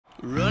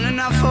Running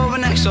off over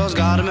next door's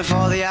garden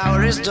before the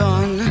hour is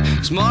done.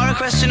 It's more a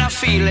question of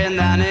feeling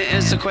than it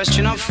is a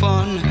question of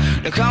fun.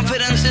 The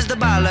confidence is the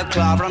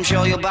balaclava, I'm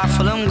sure you'll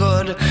baffle them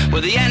good.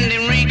 With the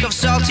ending reek of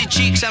salty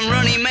cheeks and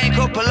runny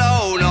makeup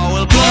alone. Or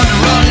will blood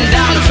run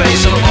down the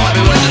face of a boy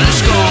bewildered and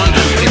scorned?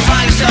 Will you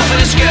find yourself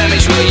in a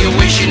skirmish? Will you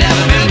wish you'd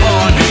never been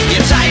born? You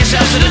tie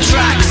yourself to the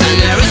tracks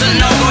and there isn't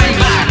no going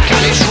back.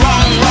 And it's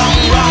wrong, wrong,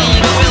 wrong,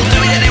 but we'll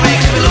do it anyway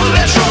 'cause we love a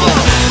bit of trouble.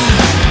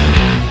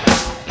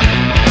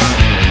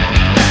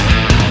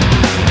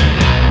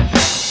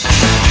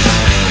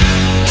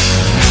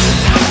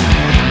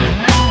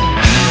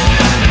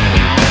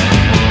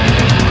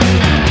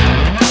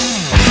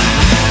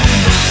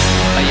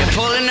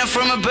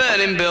 From a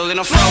burning building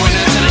or throwing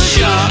her to the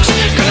sharks.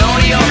 Can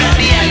only hope that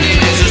the ending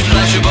is as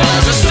pleasurable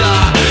as the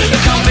start. The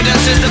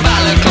confidence is the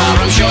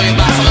balaclava, I'm sure you're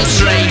baffled and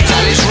straight.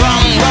 And it's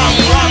wrong, wrong,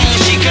 wrong,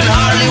 she can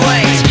hardly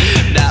wait.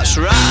 That's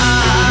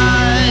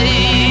right,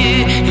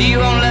 he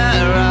won't let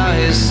her out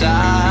his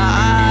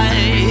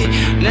sight.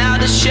 Now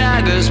the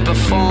shaggers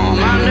perform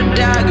and the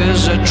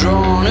daggers are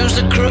drawn. Who's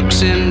the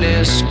crooks in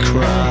this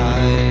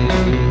crime?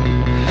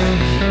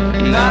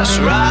 That's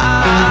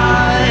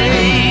right,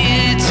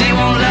 he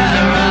won't let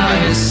her out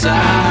his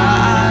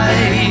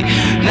sight.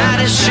 Now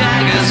the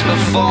shaggers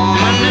perform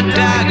and the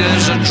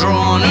daggers are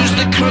drawn. Who's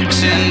the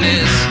crooks in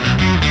this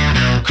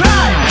crime?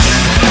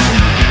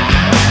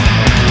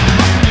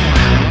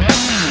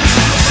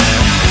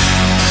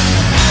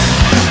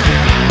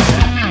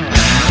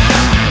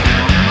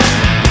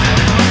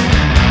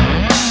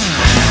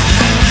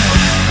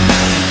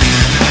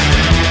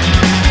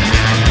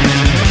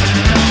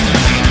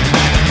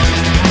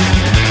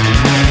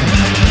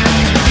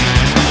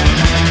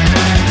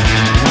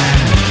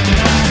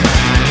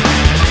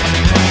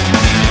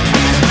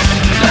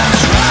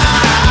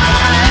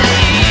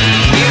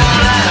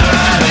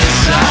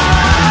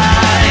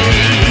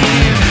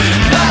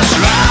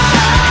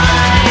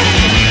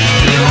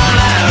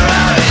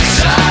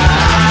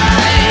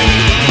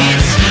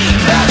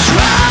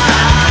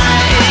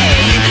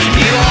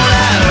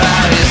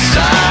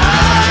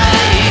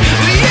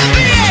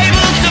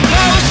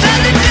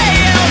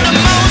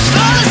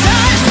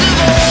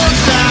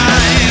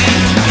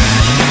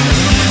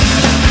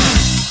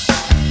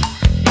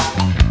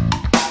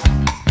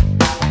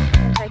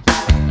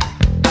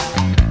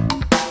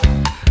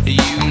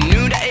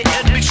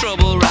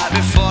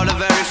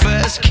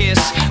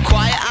 Kiss,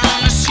 quiet and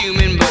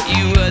unassuming, but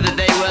you heard that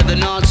they were the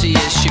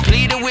naughtiest. She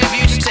pleaded with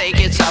you to take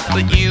it off,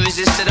 but you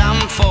resisted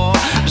and fought.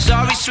 I'm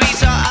sorry,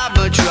 sweetheart, I'd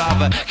much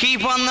rather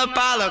keep on the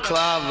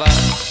balaclava.